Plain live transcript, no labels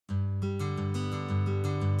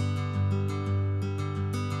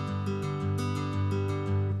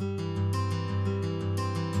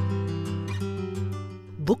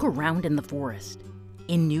Look around in the forest.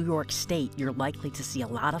 In New York State, you're likely to see a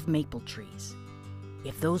lot of maple trees.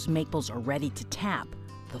 If those maples are ready to tap,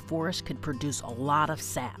 the forest could produce a lot of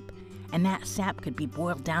sap, and that sap could be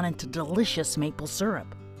boiled down into delicious maple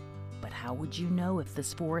syrup. But how would you know if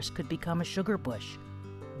this forest could become a sugar bush?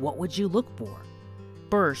 What would you look for?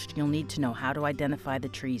 First, you'll need to know how to identify the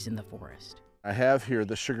trees in the forest. I have here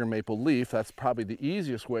the sugar maple leaf. That's probably the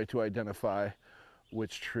easiest way to identify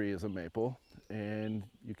which tree is a maple. And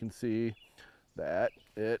you can see that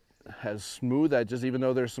it has smooth edges, even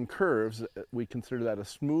though there's some curves. We consider that a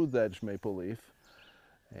smooth edge maple leaf.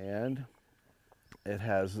 And it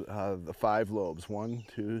has the 5 lobes, 1,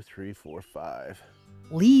 2, 3, 4, 5.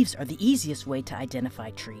 Leaves are the easiest way to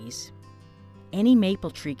identify trees. Any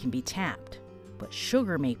maple tree can be tapped, but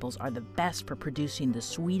sugar maples are the best for producing the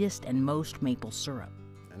sweetest and most maple syrup.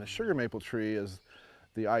 And a sugar maple tree is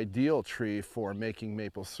the ideal tree for making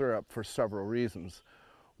maple syrup for several reasons.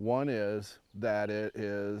 One is that it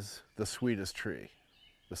is the sweetest tree.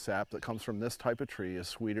 The sap that comes from this type of tree is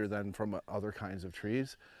sweeter than from other kinds of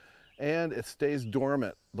trees. And it stays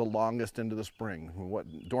dormant the longest into the spring.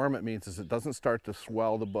 What dormant means is it doesn't start to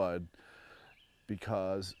swell the bud,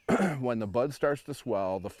 because when the bud starts to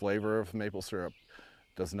swell, the flavor of maple syrup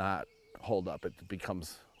does not hold up. It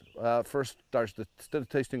becomes, instead of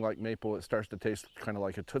tasting like maple, it starts to taste kind of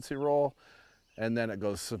like a Tootsie Roll, and then it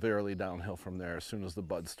goes severely downhill from there as soon as the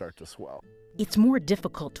buds start to swell. It's more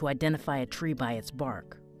difficult to identify a tree by its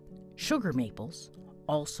bark. Sugar maples,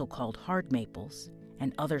 also called hard maples,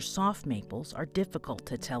 and other soft maples are difficult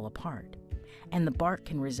to tell apart, and the bark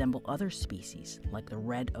can resemble other species like the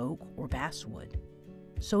red oak or basswood.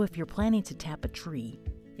 So if you're planning to tap a tree,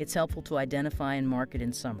 it's helpful to identify and mark it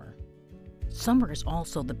in summer. Summer is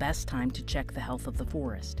also the best time to check the health of the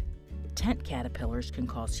forest. Tent caterpillars can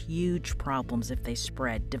cause huge problems if they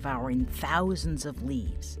spread, devouring thousands of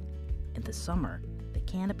leaves. In the summer, the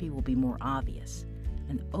canopy will be more obvious.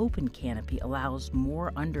 An open canopy allows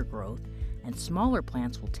more undergrowth, and smaller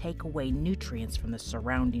plants will take away nutrients from the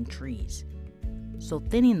surrounding trees. So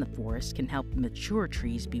thinning the forest can help mature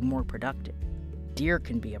trees be more productive. Deer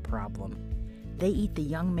can be a problem. They eat the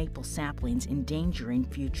young maple saplings, endangering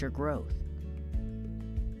future growth.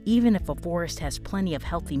 Even if a forest has plenty of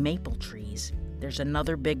healthy maple trees, there's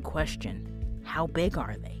another big question. How big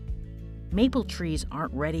are they? Maple trees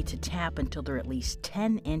aren't ready to tap until they're at least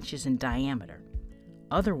 10 inches in diameter.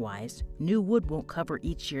 Otherwise, new wood won't cover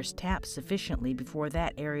each year's tap sufficiently before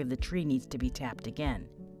that area of the tree needs to be tapped again.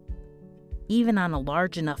 Even on a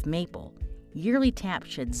large enough maple, yearly taps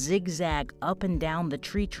should zigzag up and down the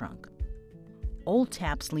tree trunk. Old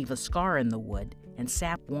taps leave a scar in the wood, and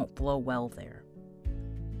sap won't flow well there.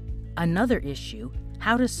 Another issue,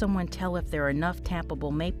 how does someone tell if there are enough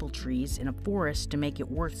tappable maple trees in a forest to make it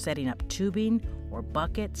worth setting up tubing or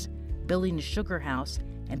buckets, building a sugar house,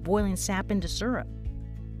 and boiling sap into syrup?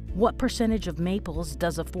 What percentage of maples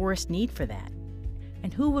does a forest need for that?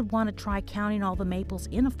 And who would want to try counting all the maples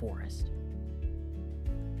in a forest?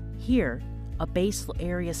 Here, a base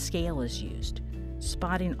area scale is used.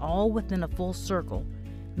 Spotting all within a full circle,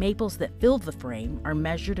 maples that fill the frame are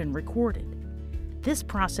measured and recorded. This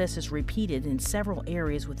process is repeated in several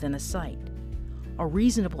areas within a site. A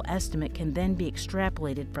reasonable estimate can then be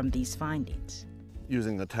extrapolated from these findings.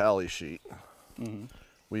 Using the tally sheet,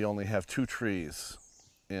 we only have 2 trees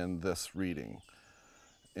in this reading,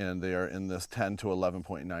 and they are in this 10 to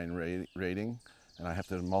 11.9 rating, and I have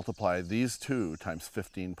to multiply these 2 times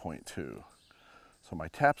 15.2. So my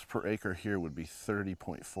taps per acre here would be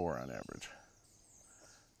 30.4 on average.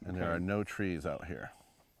 And there are no trees out here.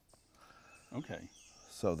 Okay.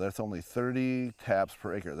 So that's only 30 taps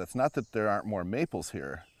per acre. That's not that there aren't more maples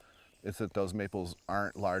here, it's that those maples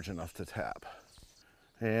aren't large enough to tap.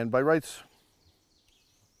 And by rights,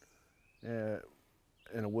 in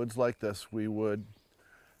a woods like this, we would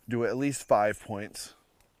do at least 5 points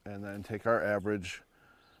and then take our average.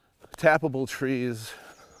 Tappable trees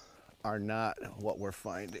are not what we're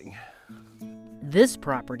finding. This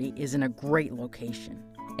property is in a great location,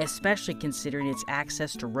 especially considering its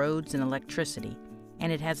access to roads and electricity,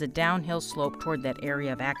 and it has a downhill slope toward that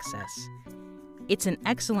area of access. It's an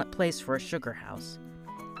excellent place for a sugar house.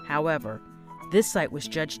 However, this site was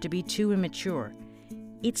judged to be too immature.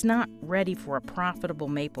 It's not ready for a profitable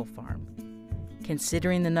maple farm.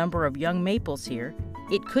 Considering the number of young maples here,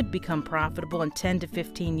 it could become profitable in 10 to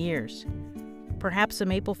 15 years. Perhaps a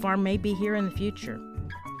maple farm may be here in the future.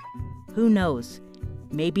 Who knows?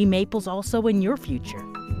 Maybe maple's also in your future.